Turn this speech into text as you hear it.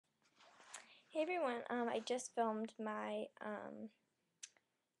Hey everyone, I just filmed my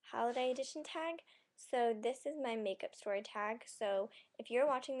holiday edition tag. So this is my makeup story tag. So if you're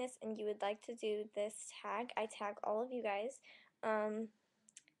watching this and you would like to do this tag, I tag all of you guys.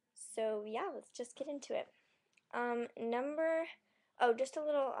 So yeah, let's just get into it. Just a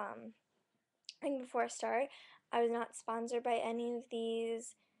little thing before I start. I was not sponsored by any of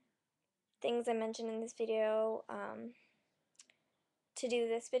these things I mentioned in this video. To do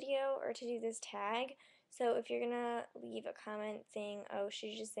this video or to do this tag. So if you're gonna leave a comment saying, oh,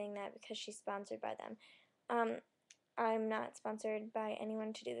 she's just saying that because she's sponsored by them, I'm not sponsored by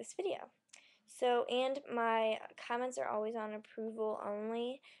anyone to do this video. So, and my comments are always on approval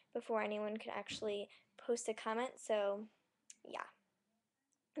only before anyone can actually post a comment. So, yeah,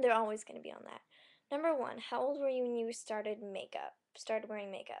 they're always going to be on that. Number one, how old were you when you started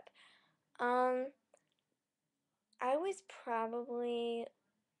wearing makeup? I was probably,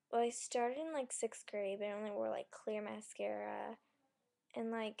 well, I started in like 6th grade, but I only wore like clear mascara and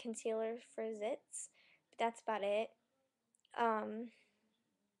like concealer for zits. But that's about it. Um,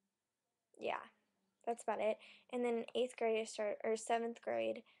 yeah, that's about it. And then in 8th grade, or 7th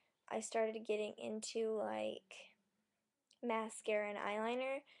grade, I started getting into like mascara and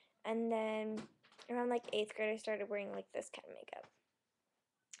eyeliner. And then around like 8th grade, I started wearing like this kind of makeup.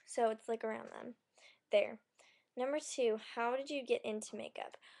 So it's like around then. There. Number two, how did you get into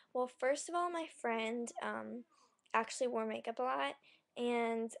makeup? Well, first of all, my friend actually wore makeup a lot,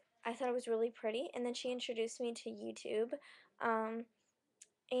 and I thought it was really pretty. And then she introduced me to YouTube,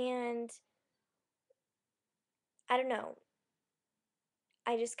 and I don't know.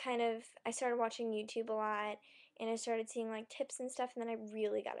 I started watching YouTube a lot, and I started seeing like tips and stuff, and then I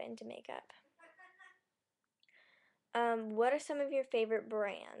really got into makeup. What are some of your favorite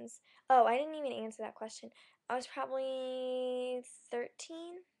brands? Oh, I didn't even answer that question. I was probably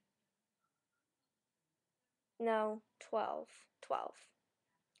 13. No, 12. 12.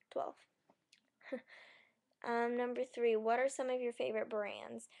 12. Number three, what are some of your favorite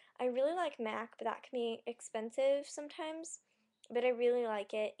brands? I really like MAC, but that can be expensive sometimes. But I really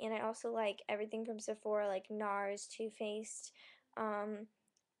like it, and I also like everything from Sephora, like NARS, Too Faced, um,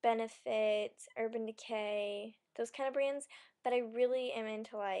 Benefit, Urban Decay, those kind of brands. But I really am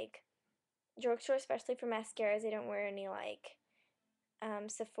into like drugstore, especially for mascaras. I don't wear any like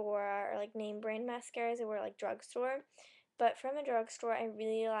Sephora or like name brand mascaras. I wear like drugstore. But from a drugstore, I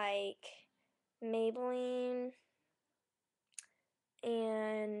really like Maybelline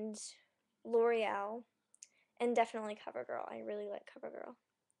and L'Oreal, and definitely CoverGirl. I really like CoverGirl.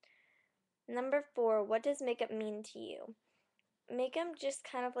 Number four, what does makeup mean to you? Makeup just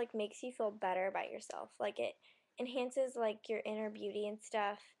kind of like makes you feel better about yourself. Like it enhances like your inner beauty and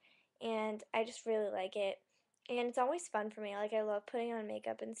stuff, and I just really like it. And it's always fun for me. Like I love putting on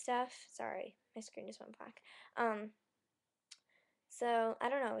makeup and stuff. Sorry, my screen just went black. So I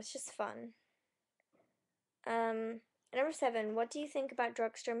don't know, it's just fun. Um, Number seven, what do you think about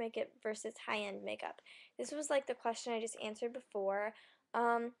drugstore makeup versus high-end makeup? This was like the question I just answered before.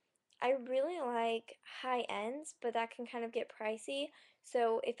 I really like high ends, but that can kind of get pricey.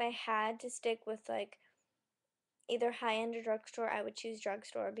 So if I had to stick with like either high-end or drugstore, I would choose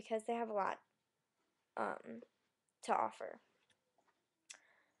drugstore because they have a lot um, to offer.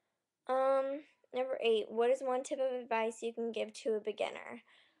 Number eight, what is one tip of advice you can give to a beginner?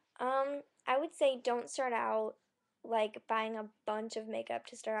 I would say don't start out like buying a bunch of makeup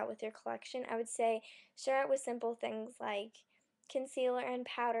to start out with your collection. I would say start out with simple things like concealer and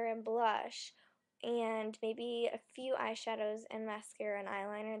powder and blush and maybe a few eyeshadows and mascara and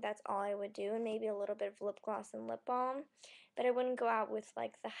eyeliner. That's all I would do, and maybe a little bit of lip gloss and lip balm. But I wouldn't go out with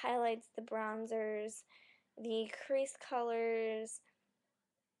like the highlights, the bronzers, the crease colors,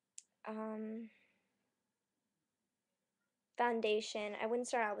 um, foundation. I wouldn't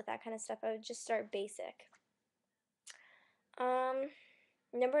start out with that kind of stuff. I would just start basic. Um,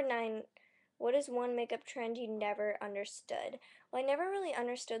 Number nine, what is one makeup trend you never understood? Well, I never really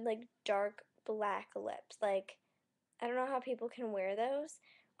understood like dark black lips. Like, I don't know how people can wear those.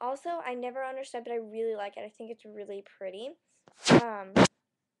 Also, I never understood, but I really like it. I think it's really pretty. Um,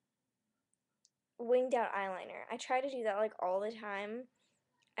 Winged out eyeliner. I try to do that like all the time,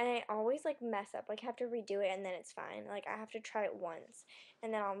 and I always like mess up. Like, I have to redo it and then it's fine. Like, I have to try it once,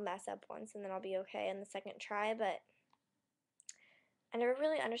 and then I'll mess up once, and then I'll be okay on the second try, but I never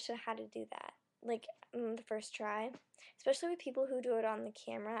really understood how to do that, like the first try, especially with people who do it on the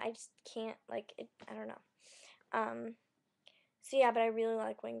camera. I just can't, like, it, I don't know. Um, so yeah, but I really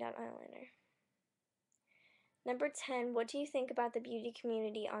like winged out eyeliner. Number 10, what do you think about the beauty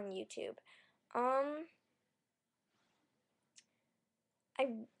community on YouTube? Um,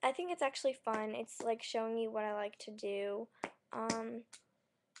 I think it's actually fun. It's like showing you what I like to do. Um,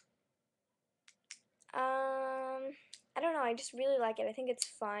 I don't know, I just really like it. I think it's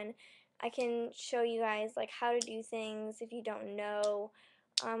fun. I can show you guys like how to do things if you don't know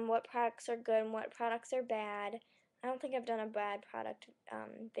what products are good and what products are bad. I don't think I've done a bad product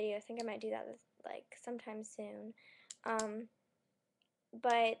video. I think I might do that like sometime soon.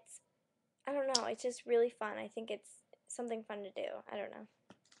 But I don't know, it's just really fun. I think it's something fun to do. I don't know.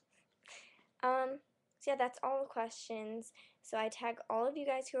 So yeah, that's all the questions. So I tag all of you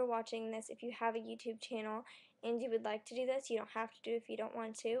guys who are watching this. If you have a YouTube channel and you would like to do this, you don't have to do if you don't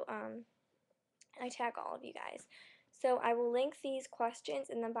want to. I tag all of you guys. So I will link these questions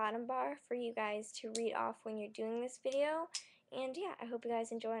in the bottom bar for you guys to read off when you're doing this video. And yeah, I hope you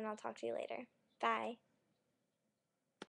guys enjoy and I'll talk to you later. Bye.